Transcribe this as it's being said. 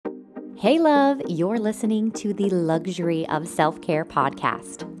Hey, love, you're listening to the Luxury of Self-Care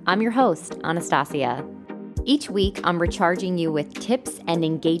podcast. I'm your host, Anastasia. Each week, I'm recharging you with tips and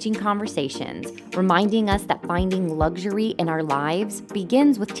engaging conversations, reminding us that finding luxury in our lives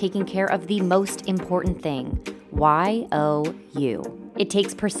begins with taking care of the most important thing, Y-O-U. It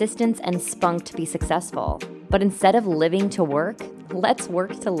takes persistence and spunk to be successful, but instead of living to work, let's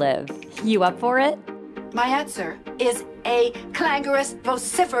work to live. You up for it? My answer is a clangorous,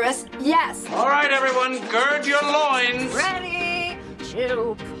 vociferous yes. All right, everyone, gird your loins. Ready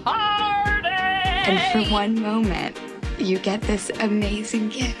to party. And for one moment, you get this amazing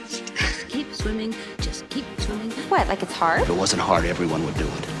gift. Keep swimming, just keep swimming. What, like it's hard? If it wasn't hard, everyone would do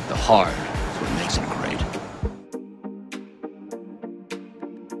it. The hard is what makes it great.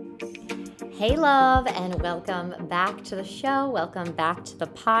 Hey, love, and welcome back to the show. Welcome back to the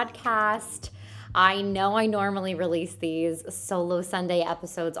podcast. I know I normally release these solo Sunday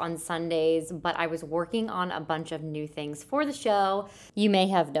episodes on Sundays, but I was working on a bunch of new things for the show. You may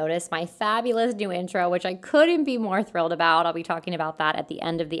have noticed my fabulous new intro, which I couldn't be more thrilled about. I'll be talking about that at the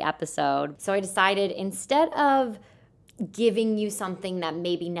end of the episode. So I decided instead of giving you something that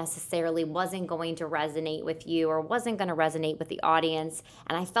maybe necessarily wasn't going to resonate with you or wasn't going to resonate with the audience,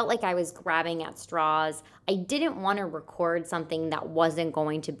 and I felt like I was grabbing at straws, I didn't want to record something that wasn't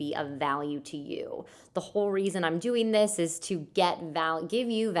going to be of value to you. The whole reason I'm doing this is to give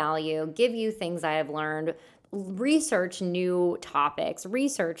you value, give you things I have learned, research new topics,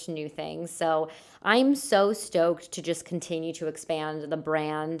 research new things. So I'm so stoked to just continue to expand the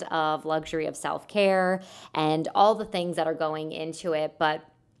brand of Luxury of Self-Care and all the things that are going into it. But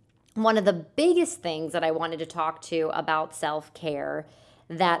one of the biggest things that I wanted to talk to about self-care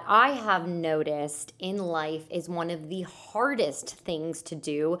that I have noticed in life is one of the hardest things to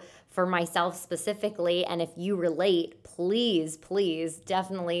do for myself specifically. And if you relate, please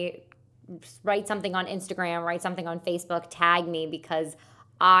definitely write something on Instagram, write something on Facebook, tag me, because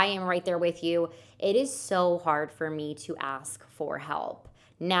I am right there with you. It is so hard for me to ask for help.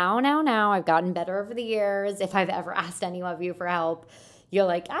 Now, I've gotten better over the years. If I've ever asked any of you for help, you're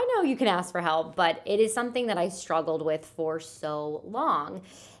like, I know you can ask for help, but it is something that I struggled with for so long.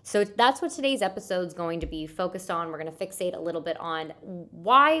 So that's what today's episode is going to be focused on. We're going to fixate a little bit on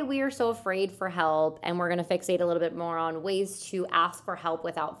why we are so afraid for help, and we're going to fixate a little bit more on ways to ask for help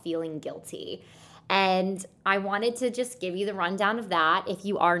without feeling guilty. And I wanted to just give you the rundown of that. If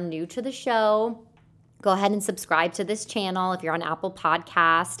you are new to the show, go ahead and subscribe to this channel. If you're on Apple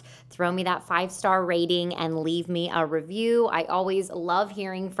Podcast, throw me that 5-star rating and leave me a review. I always love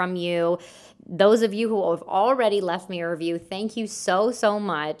hearing from you. Those of you who have already left me a review, thank you so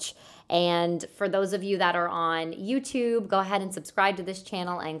much. And for those of you that are on YouTube, go ahead and subscribe to this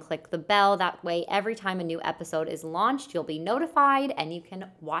channel and click the bell. That way, every time a new episode is launched, you'll be notified and you can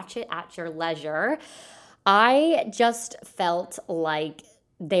watch it at your leisure. I just felt like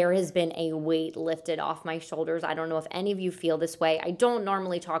there has been a weight lifted off my shoulders. I don't know if any of you feel this way. I don't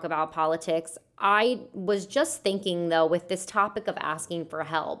normally talk about politics. I was just thinking, though, with this topic of asking for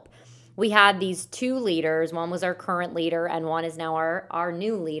help, we had these two leaders. One was our current leader and one is now our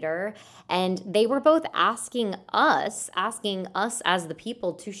new leader. And they were both asking us as the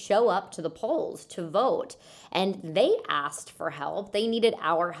people to show up to the polls, to vote. And they asked for help. They needed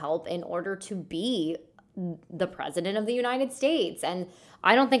our help in order to be the president of the United States. And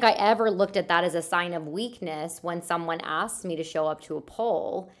I don't think I ever looked at that as a sign of weakness when someone asked me to show up to a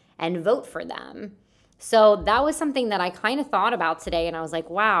poll and vote for them. So that was something that I kind of thought about today. And I was like,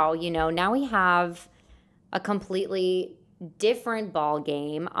 wow, now we have a completely different ball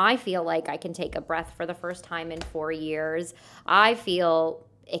game. I feel like I can take a breath for the first time in 4 years. I feel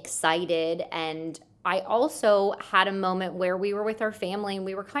excited. And I also had a moment where we were with our family and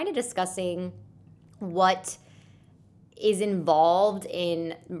we were kind of discussing what is involved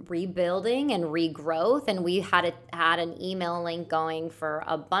in rebuilding and regrowth. And we had an email link going for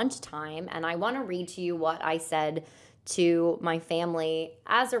a bunch of time. And I want to read to you what I said to my family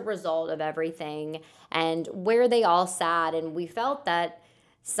as a result of everything and where they all sat. And we felt that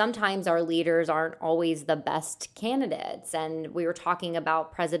sometimes our leaders aren't always the best candidates. And we were talking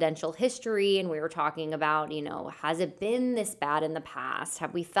about presidential history and we were talking about, has it been this bad in the past?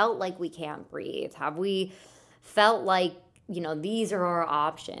 Have we felt like we can't breathe? Have we felt like, these are our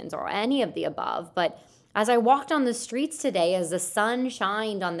options or any of the above? But as I walked on the streets today, as the sun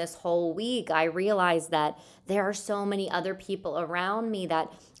shined on this whole week, I realized that there are so many other people around me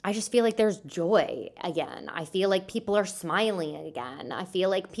that I just feel like there's joy again. I feel like people are smiling again. I feel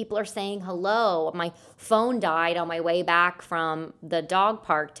like people are saying hello. My phone died on my way back from the dog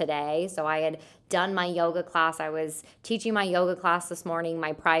park today, so I had done my yoga class. I was teaching my yoga class this morning,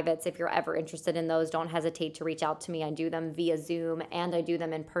 my privates. If you're ever interested in those, don't hesitate to reach out to me. I do them via Zoom and I do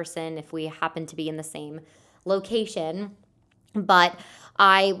them in person if we happen to be in the same location. But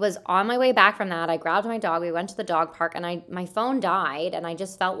I was on my way back from that. I grabbed my dog. We went to the dog park and my phone died. And I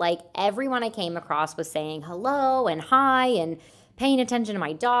just felt like everyone I came across was saying hello and hi and paying attention to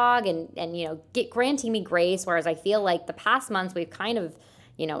my dog and granting me grace. Whereas I feel like the past months we've kind of,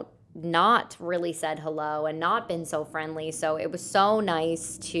 not really said hello and not been so friendly. So it was so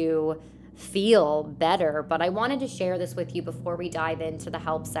nice to feel better. But I wanted to share this with you before we dive into the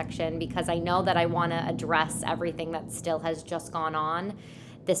help section, because I know that I want to address everything that still has just gone on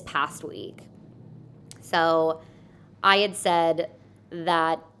this past week. So I had said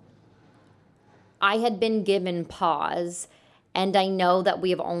that I had been given pause, and I know that we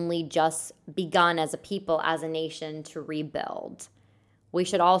have only just begun as a people, as a nation, to rebuild. We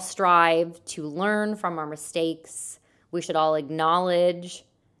should all strive to learn from our mistakes. We should all acknowledge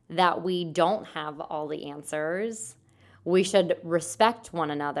that we don't have all the answers. We should respect one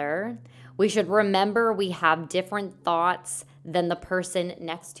another. We should remember we have different thoughts than the person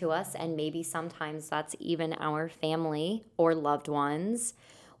next to us, and maybe sometimes that's even our family or loved ones.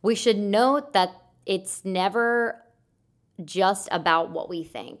 We should note that it's never just about what we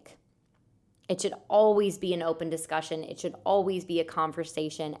think. It should always be an open discussion. It should always be a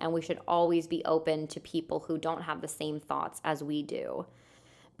conversation, and we should always be open to people who don't have the same thoughts as we do.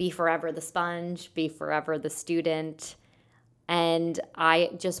 Be forever the sponge, be forever the student. And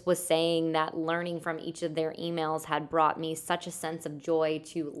I just was saying that learning from each of their emails had brought me such a sense of joy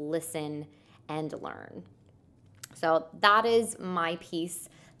to listen and learn. So that is my piece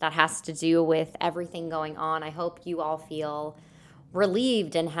that has to do with everything going on. I hope you all feel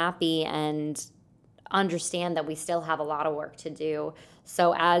relieved and happy and understand that we still have a lot of work to do.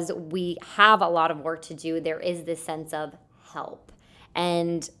 So as we have a lot of work to do, there is this sense of help.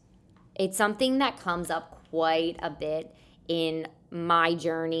 And it's something that comes up quite a bit in my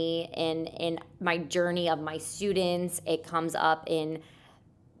journey, in my journey of my students. It comes up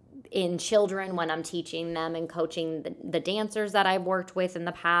in children when I'm teaching them and coaching the dancers that I've worked with in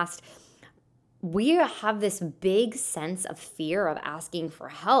the past. We have this big sense of fear of asking for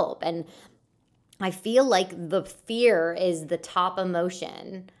help. And I feel like the fear is the top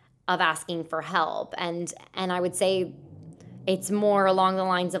emotion of asking for help. And I would say it's more along the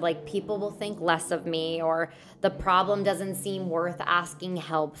lines of like, people will think less of me, or the problem doesn't seem worth asking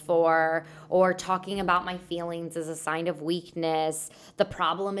help for, or talking about my feelings is a sign of weakness. The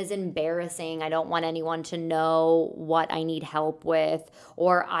problem is embarrassing. I don't want anyone to know what I need help with,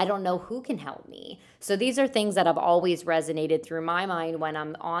 or I don't know who can help me. So these are things that have always resonated through my mind when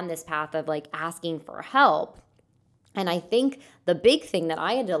I'm on this path of like asking for help. And I think the big thing that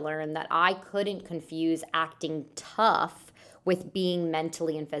I had to learn, that I couldn't confuse acting tough with being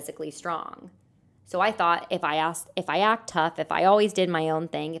mentally and physically strong. So I thought if I act tough, if I always did my own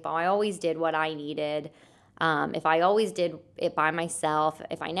thing, if I always did what I needed, if I always did it by myself,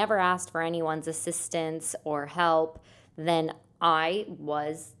 if I never asked for anyone's assistance or help, then I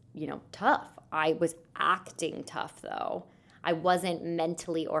was, tough. I was acting tough though. I wasn't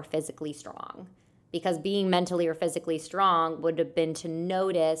mentally or physically strong. Because being mentally or physically strong would have been to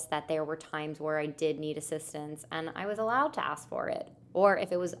notice that there were times where I did need assistance and I was allowed to ask for it. Or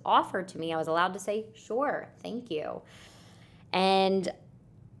if it was offered to me, I was allowed to say, sure, thank you. And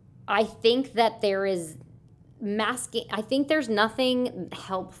I think that there is masking. I think there's nothing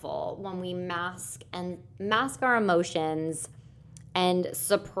helpful when we mask our emotions and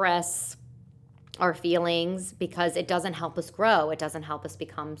suppress our feelings, because it doesn't help us grow. It doesn't help us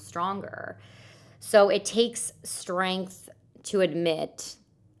become stronger. So it takes strength to admit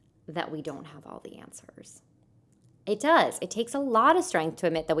that we don't have all the answers. It does. It takes a lot of strength to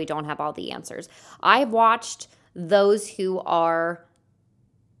admit that we don't have all the answers. I've watched those who are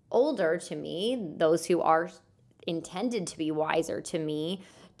older to me, those who are intended to be wiser to me,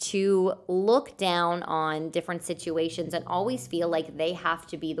 to look down on different situations and always feel like they have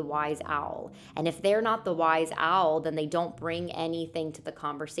to be the wise owl. And if they're not the wise owl, then they don't bring anything to the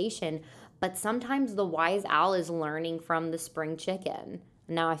conversation. But sometimes the wise owl is learning from the spring chicken.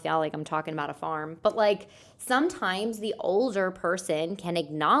 Now I feel like I'm talking about a farm. But like sometimes the older person can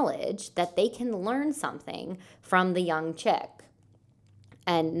acknowledge that they can learn something from the young chick.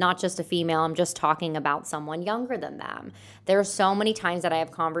 And not just a female, I'm just talking about someone younger than them. There are so many times that I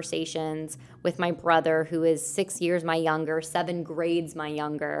have conversations with my brother, who is 6 years my younger, 7 grades my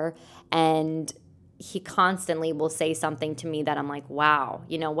younger, and he constantly will say something to me that I'm like, wow,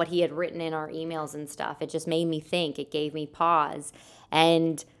 what he had written in our emails and stuff, it just made me think. It gave me pause.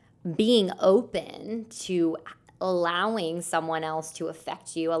 And being open to allowing someone else to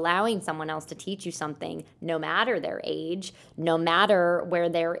affect you, allowing someone else to teach you something, no matter their age, no matter where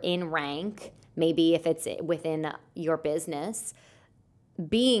they're in rank, maybe if it's within your business,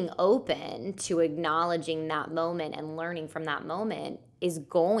 being open to acknowledging that moment and learning from that moment is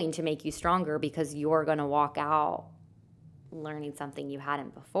going to make you stronger, because you're going to walk out learning something you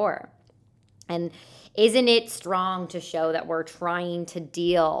hadn't before. And isn't it strong to show that we're trying to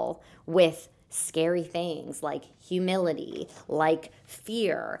deal with scary things like humility, like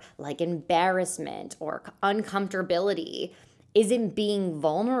fear, like embarrassment or uncomfortability? Isn't being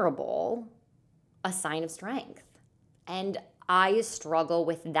vulnerable a sign of strength? And I struggle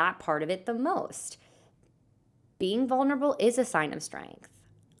with that part of it the most. Being vulnerable is a sign of strength.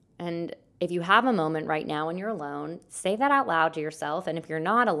 And if you have a moment right now and you're alone, say that out loud to yourself. And if you're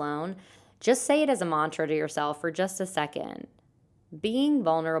not alone, just say it as a mantra to yourself for just a second. Being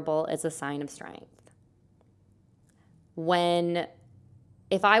vulnerable is a sign of strength.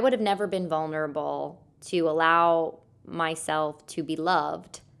 If I would have never been vulnerable to allow myself to be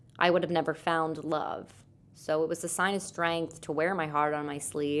loved, I would have never found love. So it was a sign of strength to wear my heart on my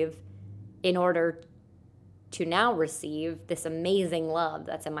sleeve in order to now receive this amazing love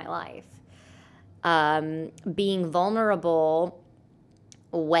that's in my life. Being vulnerable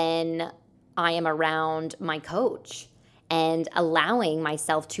when I am around my coach and allowing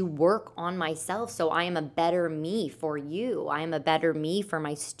myself to work on myself so I am a better me for you. I am a better me for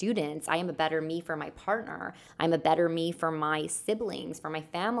my students. I am a better me for my partner. I'm a better me for my siblings, for my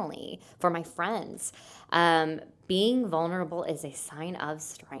family, for my friends. Being vulnerable is a sign of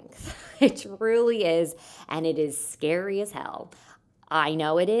strength. It truly is, and it is scary as hell. I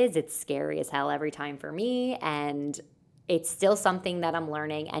know it is. It's scary as hell every time for me, and it's still something that I'm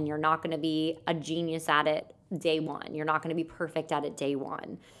learning, and you're not going to be a genius at it day one. You're not going to be perfect at it day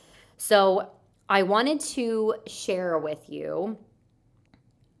one. So I wanted to share with you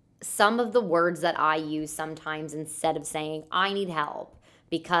some of the words that I use sometimes instead of saying, I need help,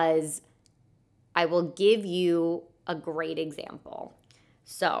 because I will give you a great example.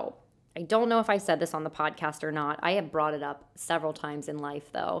 So I don't know if I said this on the podcast or not. I have brought it up several times in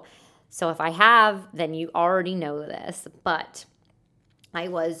life, though. So if I have, then you already know this. But I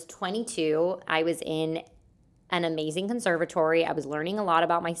was 22. I was in an amazing conservatory. I was learning a lot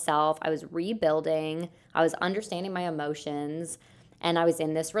about myself. I was rebuilding. I was understanding my emotions. And I was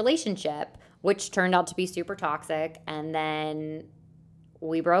in this relationship, which turned out to be super toxic. And then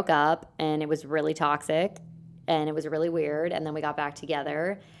we broke up, and it was really toxic, and it was really weird. And then we got back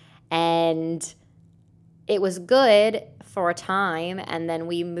together, and it was good for a time. And then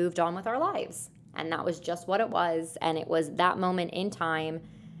we moved on with our lives. And that was just what it was. And it was that moment in time.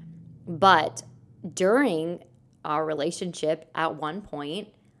 But during our relationship, at one point,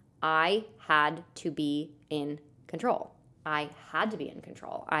 I had to be in control. I had to be in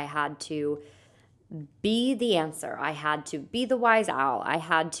control. I had to be the answer. I had to be the wise owl. I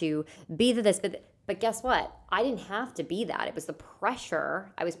had to be the this. But guess what? I didn't have to be that. It was the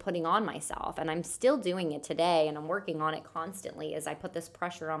pressure I was putting on myself. And I'm still doing it today, and I'm working on it constantly as I put this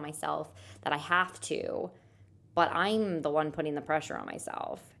pressure on myself that I have to. But I'm the one putting the pressure on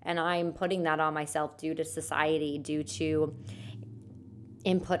myself. And I'm putting that on myself due to society, due to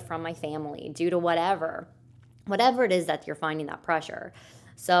input from my family, due to whatever it is that you're finding that pressure.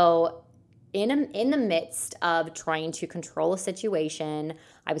 So in the midst of trying to control a situation,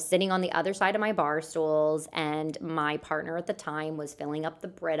 I was sitting on the other side of my bar stools, and my partner at the time was filling up the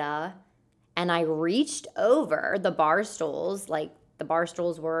Brita. And I reached over the bar stools, like the bar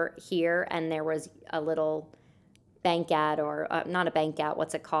stools were here, and there was a little banquette, or not a banquette,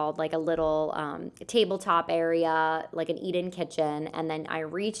 what's it called? Like a little tabletop area, like an eat-in kitchen. And then I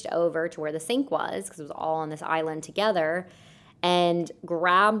reached over to where the sink was, because it was all on this island together, and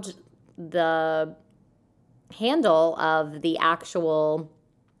grabbed the handle of the actual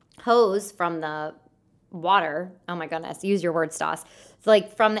hose from the water. Oh my goodness, use your words, Stas. It's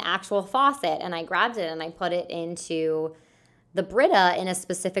like from the actual faucet. And I grabbed it and I put it into the Brita in a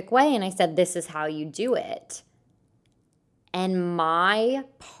specific way. And I said, this is how you do it. And my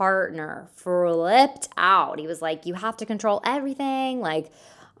partner flipped out. He was like, you have to control everything. Like,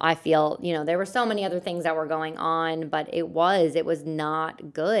 I feel, there were so many other things that were going on, but it was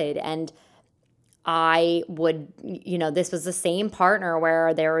not good. And I would, this was the same partner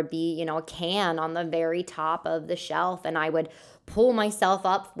where there would be, a can on the very top of the shelf, and I would pull myself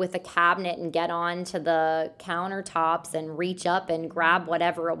up with a cabinet and get onto the countertops and reach up and grab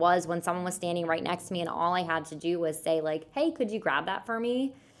whatever it was when someone was standing right next to me, and all I had to do was say, like, hey, could you grab that for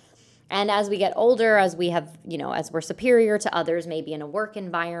me? And as we get older, as we have, as we're superior to others, maybe in a work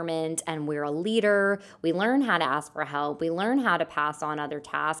environment, and we're a leader, we learn how to ask for help. We learn how to pass on other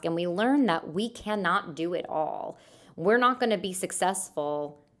tasks, and we learn that we cannot do it all. We're not going to be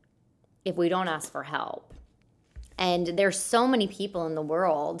successful if we don't ask for help. And there's so many people in the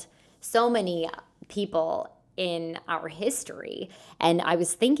world, so many people in our history. And I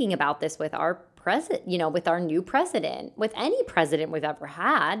was thinking about this with our president, with our new president, with any president we've ever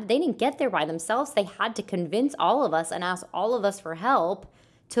had. They didn't get there by themselves. They had to convince all of us and ask all of us for help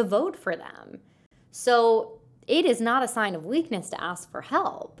to vote for them. So it is not a sign of weakness to ask for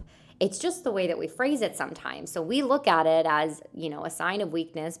help. It's just the way that we phrase it sometimes. So we look at it as, a sign of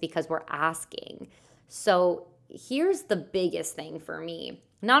weakness because we're asking. So here's the biggest thing for me.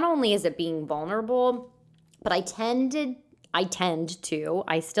 Not only is it being vulnerable, but I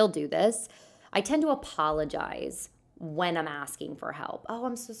still do this. I tend to apologize when I'm asking for help. Oh,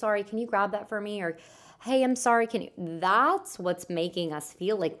 I'm so sorry. Can you grab that for me? Or, hey, I'm sorry. That's what's making us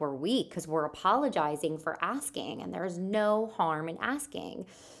feel like we're weak, because we're apologizing for asking, and there's no harm in asking.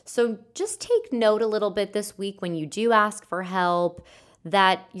 So just take note a little bit this week when you do ask for help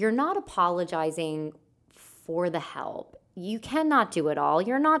that you're not apologizing for the help. You cannot do it all.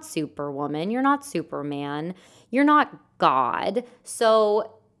 You're not Superwoman. You're not Superman. You're not God.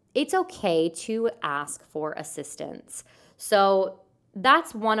 So it's okay to ask for assistance. So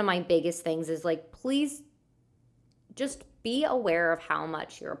that's one of my biggest things is please just be aware of how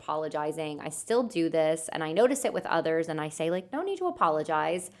much you're apologizing. I still do this, and I notice it with others, and I say no need to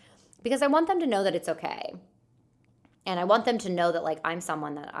apologize, because I want them to know that it's okay. And I want them to know that I'm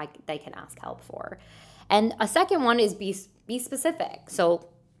someone that they can ask help for. And a second one is be specific. So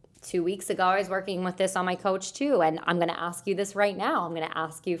 2 weeks ago, I was working with this on my coach too, and I'm going to ask you this right now. I'm going to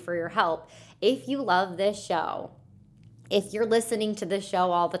ask you for your help. If you love this show, if you're listening to this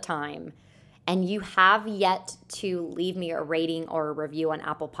show all the time, and you have yet to leave me a rating or a review on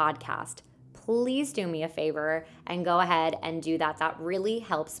Apple Podcast, please do me a favor and go ahead and do that. That really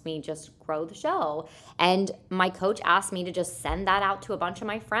helps me just grow the show. And my coach asked me to just send that out to a bunch of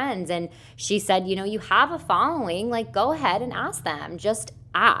my friends. And she said, you have a following, go ahead and ask them. Just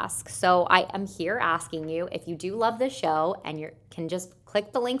ask. So I am here asking you, if you do love this show, and you can just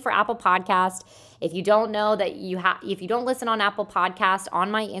click the link for Apple Podcast. If you don't know that if you don't listen on Apple Podcast, on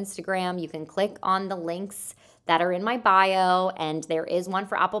my Instagram, you can click on the links that are in my bio, and there is one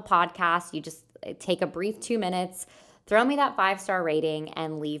for Apple Podcasts. You just take a brief 2 minutes, throw me that 5-star rating,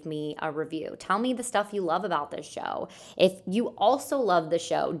 and leave me a review. Tell me the stuff you love about this show. If you also love the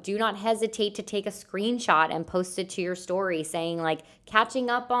show, do not hesitate to take a screenshot and post it to your story saying catching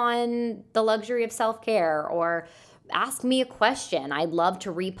up on the luxury of self-care, or ask me a question. I'd love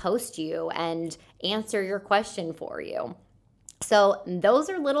to repost you and answer your question for you. So those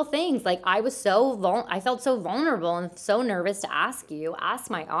are little things. I felt so vulnerable and so nervous to ask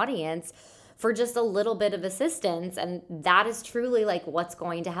my audience for just a little bit of assistance. And that is truly what's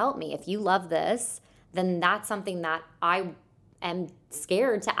going to help me. If you love this, then that's something that I am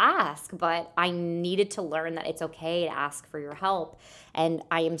scared to ask, but I needed to learn that it's okay to ask for your help. And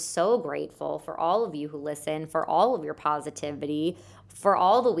I am so grateful for all of you who listen, for all of your positivity, for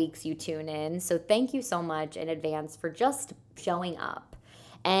all the weeks you tune in. So thank you so much in advance for just showing up.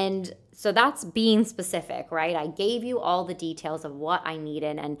 And so that's being specific, right? I gave you all the details of what I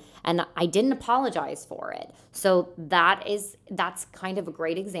needed, and I didn't apologize for it. So that's kind of a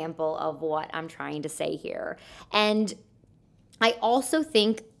great example of what I'm trying to say here. And I also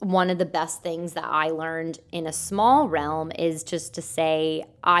think one of the best things that I learned in a small realm is just to say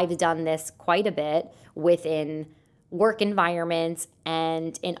I've done this quite a bit within work environments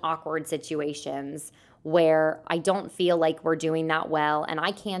and in awkward situations where I don't feel like we're doing that well, and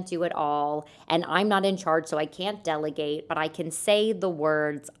I can't do it all, and I'm not in charge, so I can't delegate, but I can say the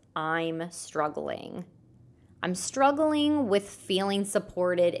words, I'm struggling. I'm struggling with feeling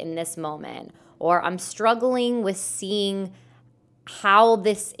supported in this moment, or I'm struggling with seeing how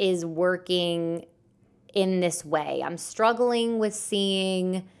this is working in this way. I'm struggling with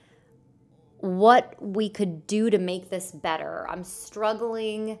seeing what we could do to make this better. I'm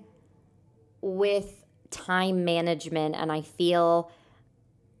struggling with time management, and I feel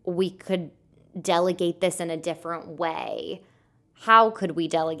we could delegate this in a different way. How could we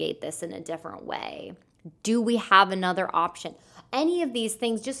delegate this in a different way? Do we have another option? Any of these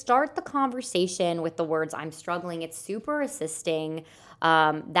things, just start the conversation with the words, I'm struggling. It's super assisting.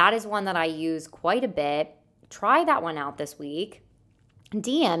 That is one that I use quite a bit. Try that one out this week.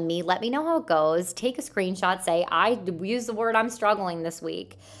 DM me, let me know how it goes. Take a screenshot, say, I use the word I'm struggling this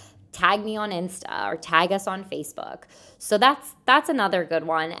week. tag me on Insta or tag us on Facebook. So that's another good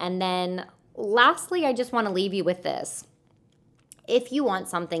one. And then lastly, I just want to leave you with this. If you want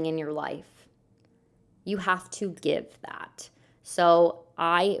something in your life, you have to give that. So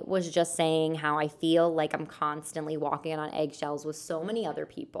I was just saying how I feel like I'm constantly walking on eggshells with so many other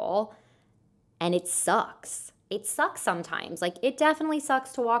people, and it sucks. It sucks sometimes. Like, it definitely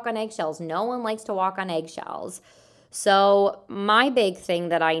sucks to walk on eggshells. No one likes to walk on eggshells. So my big thing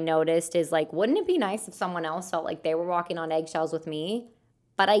that I noticed is, like, wouldn't it be nice if someone else felt like they were walking on eggshells with me?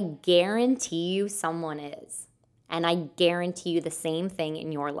 But I guarantee you someone is. And I guarantee you the same thing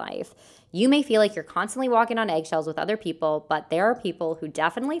in your life. You may feel like you're constantly walking on eggshells with other people, but there are people who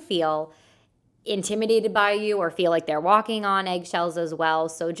definitely feel intimidated by you or feel like they're walking on eggshells as well.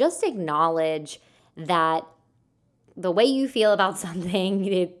 So just acknowledge that the way you feel about something,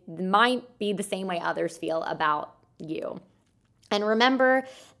 it might be the same way others feel about you. And remember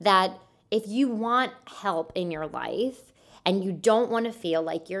that if you want help in your life and you don't want to feel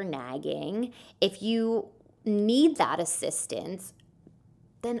like you're nagging, if you need that assistance,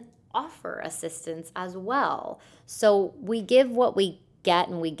 then offer assistance as well. So we give what we get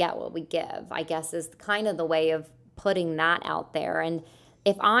and we get what we give, I guess, is kind of the way of putting that out there. And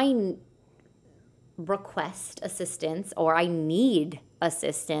if I request assistance or I need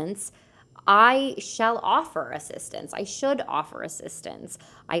assistance, I shall offer assistance. I should offer assistance.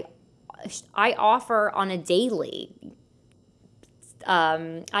 I offer on a daily.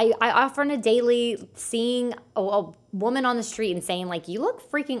 I offer on a daily seeing a woman on the street and saying, like, you look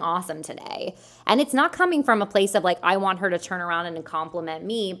freaking awesome today. And it's not coming from a place of, like, I want her to turn around and compliment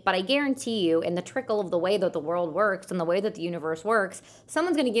me. But I guarantee you, in the trickle of the way that the world works and the way that the universe works,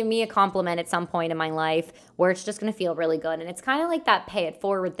 someone's going to give me a compliment at some point in my life where it's just going to feel really good. And it's kind of like that pay it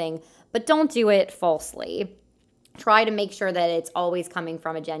forward thing, but don't do it falsely. Try to make sure that it's always coming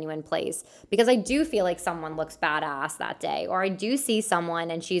from a genuine place, because I do feel like someone looks badass that day, or I do see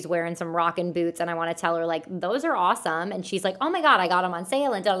someone and she's wearing some rockin' boots and I want to tell her, like, those are awesome. And she's like, oh my God, I got them on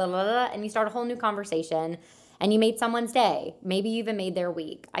sale and da da da da. And you start a whole new conversation and you made someone's day. Maybe you even made their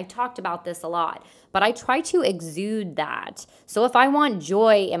week. I've talked about this a lot, but I try to exude that. So if I want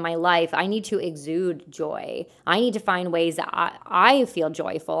joy in my life, I need to exude joy. I need to find ways that I feel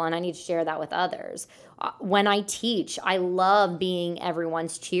joyful, and I need to share that with others. When I teach, I love being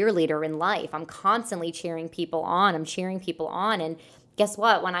everyone's cheerleader in life. I'm constantly cheering people on. And guess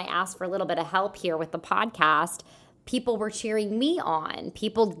what? When I asked for a little bit of help here with the podcast, people were cheering me on.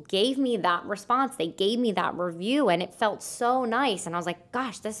 People gave me that response. They gave me that review, and it felt so nice. And I was like,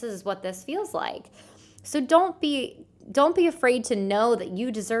 gosh, this is what this feels like. So don't be afraid to know that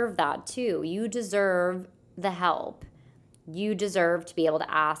you deserve that too. You deserve the help. You deserve to be able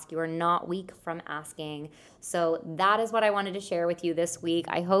to ask. You are not weak from asking. So that is what I wanted to share with you this week.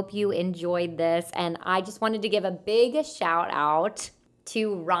 I hope you enjoyed this. And I just wanted to give a big shout out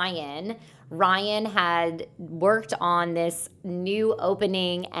to Ryan. Ryan had worked on this new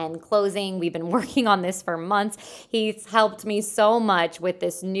opening and closing. We've been working on this for months. He's helped me so much with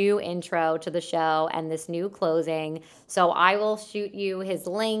this new intro to the show and this new closing. So I will shoot you his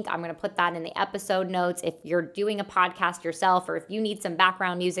link. I'm going to put that in the episode notes. If you're doing a podcast yourself, or if you need some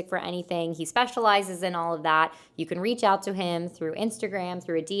background music for anything, he specializes in all of that. You can reach out to him through Instagram,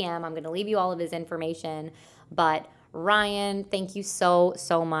 through a DM. I'm going to leave you all of his information. But Ryan, thank you so,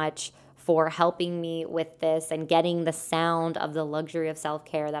 so much for helping me with this and getting the sound of the luxury of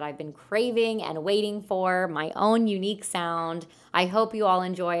self-care that I've been craving and waiting for, my own unique sound. I hope you all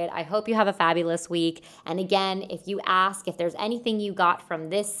enjoy it. I hope you have a fabulous week. And again, if you ask if there's anything you got from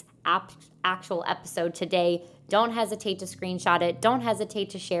this actual episode today, don't hesitate to screenshot it. Don't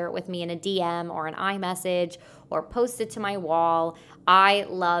hesitate to share it with me in a DM or an iMessage or post it to my wall. I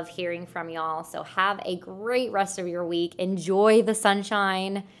love hearing from y'all. So have a great rest of your week. Enjoy the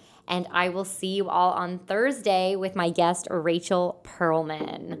sunshine. And I will see you all on Thursday with my guest, Rachel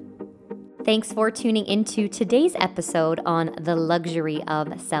Perlman. Thanks for tuning into today's episode on the luxury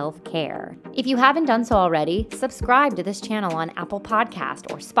of self-care. If you haven't done so already, subscribe to this channel on Apple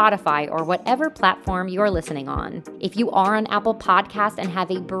Podcast or Spotify or whatever platform you're listening on. If you are on Apple Podcast and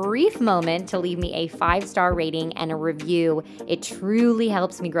have a brief moment to leave me a 5-star rating and a review, it truly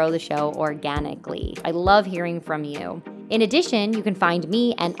helps me grow the show organically. I love hearing from you. In addition, you can find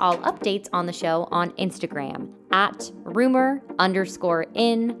me and all updates on the show on Instagram at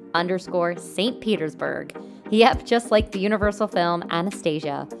rumor_in_St. Petersburg. Yep, just like the Universal film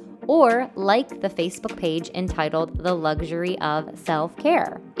Anastasia. or like the Facebook page entitled The Luxury of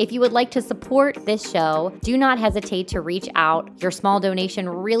Self-Care. If you would like to support this show, do not hesitate to reach out. Your small donation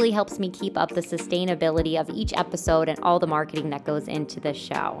really helps me keep up the sustainability of each episode and all the marketing that goes into this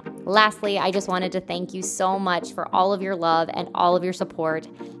show. Lastly, I just wanted to thank you so much for all of your love and all of your support,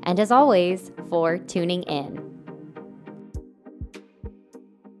 and as always, for tuning in.